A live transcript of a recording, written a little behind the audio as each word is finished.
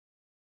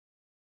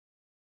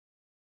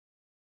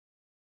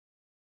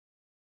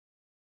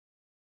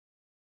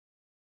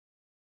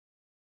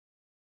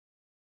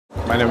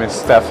My name is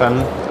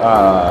Staffan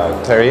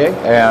Terje,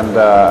 and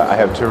I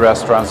have two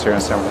restaurants here in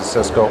San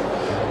Francisco,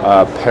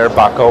 Per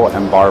Bacco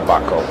and Bar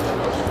Bacco.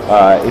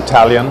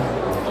 Italian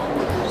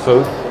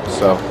food.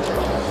 So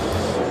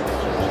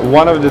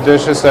one of the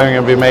dishes that I'm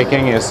going to be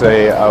making is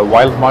a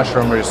wild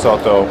mushroom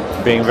risotto,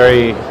 being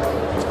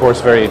of course,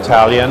 very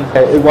Italian.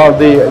 Well,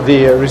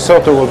 the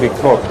risotto will be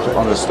cooked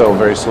on the stove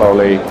very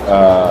slowly,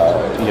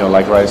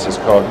 like rice is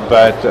cooked.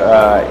 But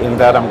in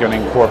that, I'm going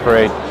to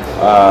incorporate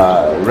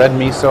red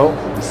miso,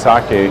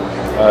 sake,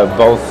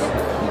 both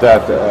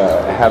that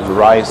have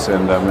rice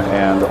in them,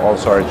 and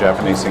also our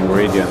Japanese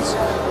ingredients,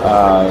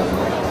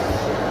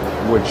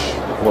 which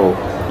will,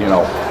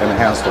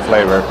 enhance the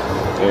flavor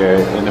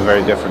in a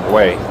very different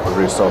way of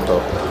risotto,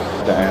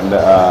 and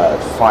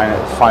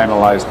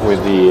finalized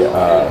with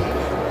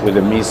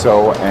the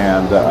miso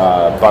and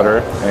butter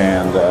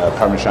and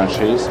Parmesan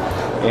cheese.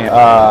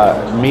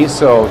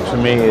 Miso to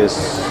me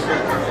is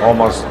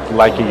almost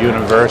like a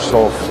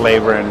universal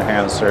flavor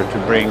enhancer to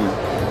bring,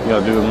 the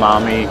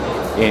umami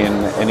in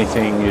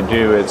anything you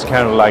do. It's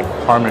kind of like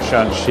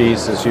Parmesan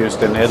cheese is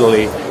used in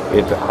Italy.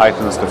 It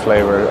heightens the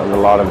flavor of a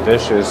lot of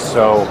dishes.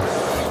 So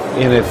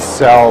in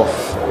itself,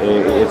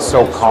 it's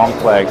so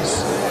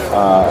complex,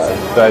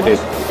 but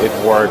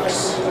it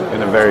works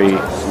in a very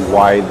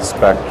wide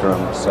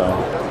spectrum. So,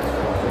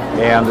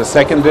 and the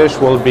second dish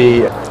will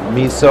be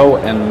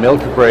miso and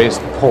milk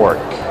braised pork,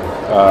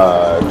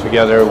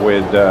 together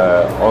with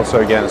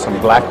also again some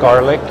black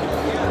garlic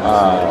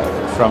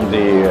from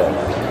the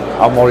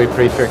Aomori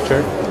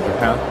prefecture in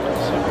Japan.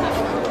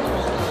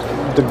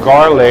 The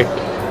garlic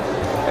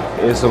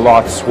is a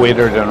lot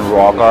sweeter than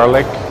raw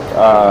garlic,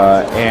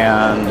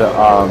 and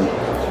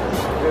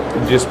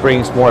it just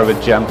brings more of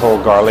a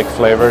gentle garlic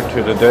flavor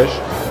to the dish,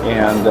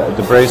 and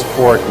the braised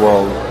pork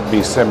will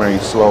be simmering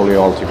slowly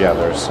all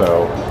together,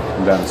 so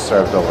then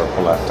served over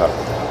polenta.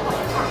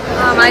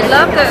 I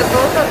love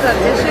both of the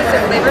dishes.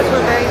 The flavors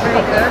were very,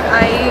 very good.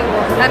 I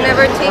had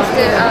never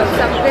tasted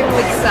something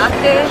with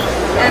sake,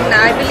 and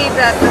I believe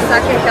that the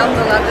sake helped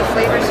a lot the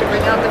flavors to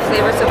bring out the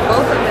flavors of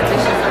both of the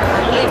dishes.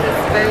 I believe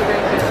it's very,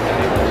 very good.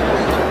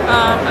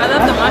 I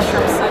love the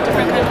mushrooms, the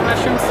different kinds of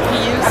mushrooms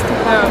he used.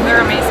 They're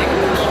amazing,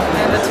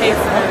 and the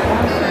taste.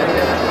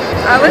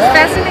 I was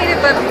fascinated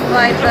by the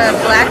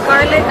black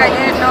garlic. I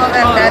didn't know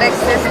that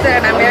existed,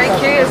 and I'm very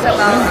curious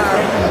about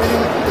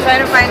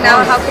trying to find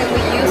out how can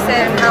we use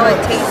it and how it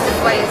tastes,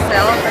 why